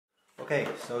Okay,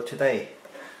 so today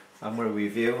I'm going to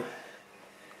review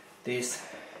this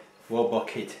robot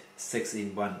kit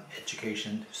 6-in-1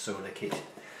 education solar kit.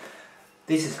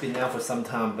 This has been out for some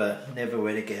time but never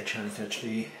really get a chance to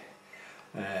actually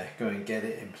go and get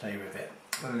it and play with it.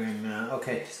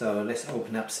 Okay, so let's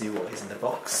open up, see what is in the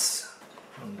box.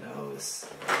 Who knows?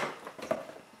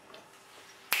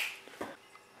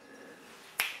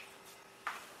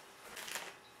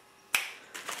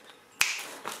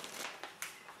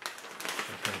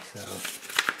 Okay, so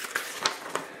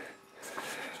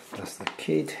that's the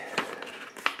kit.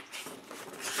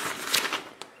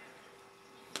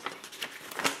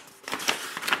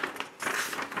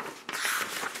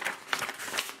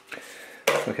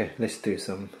 Okay, let's do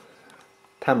some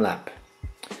time lapse.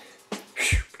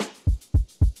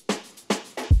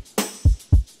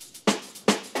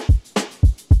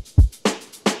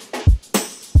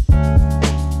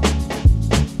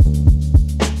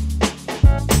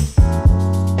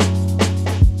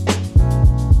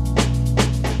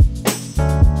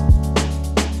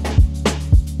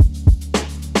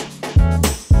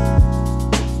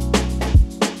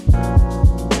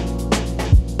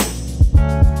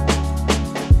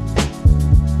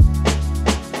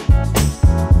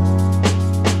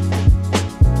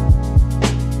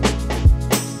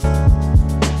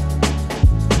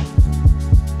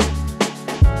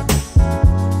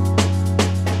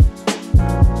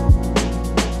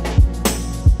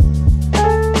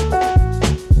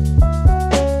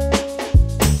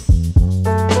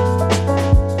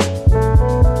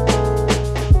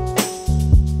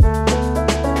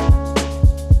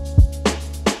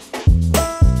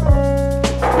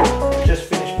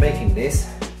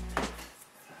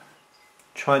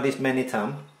 Tried this many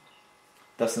times,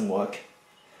 doesn't work.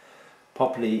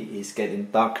 Probably it's getting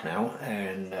dark now,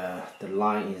 and the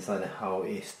light inside the house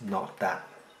is not that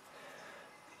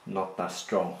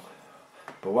strong.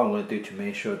 But what I'm going to do to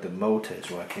make sure the motor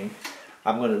is working,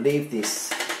 I'm going to leave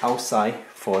this outside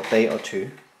for a day or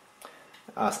two,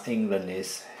 as England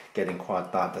is getting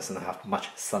quite dark, doesn't have much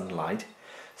sunlight.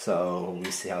 So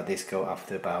we'll see how this goes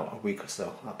after about a week or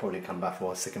so. I'll probably come back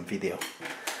for a second video.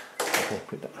 Okay,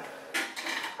 put that.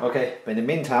 Okay, but in the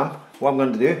meantime, what I'm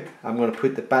going to do, I'm going to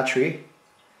put the battery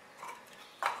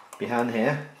behind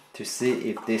here to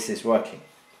see if this is working.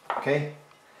 Okay,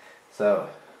 so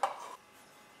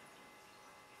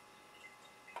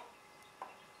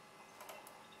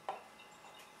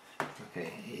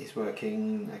okay, it is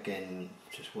working again.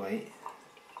 Just wait.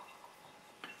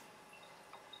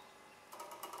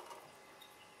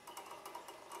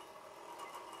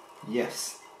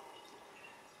 Yes.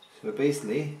 So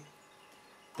basically,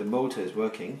 the motor is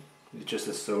working. It's just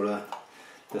the solar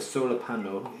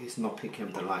panel is not picking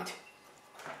up the light.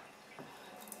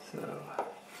 So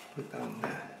put that on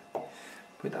there.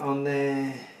 Put that on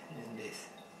there and this.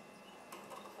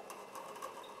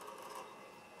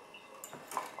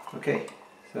 Okay,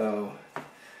 so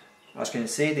as you can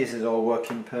see, this is all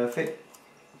working perfect.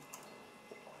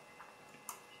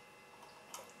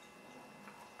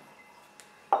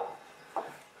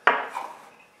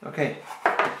 Okay,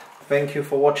 thank you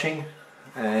for watching,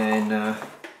 and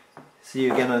see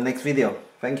you again on the next video.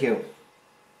 Thank you.